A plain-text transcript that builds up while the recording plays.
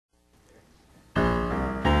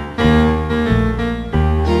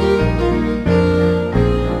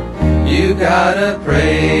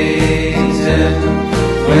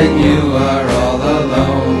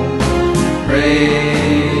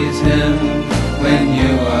When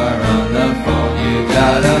you are on the phone, you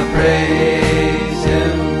gotta praise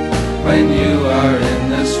Him. When you are in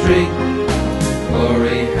the street,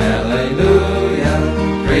 glory, hallelujah.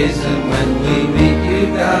 Praise Him when we meet, you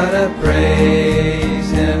gotta praise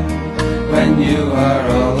Him. When you are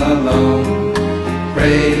all alone,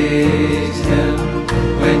 praise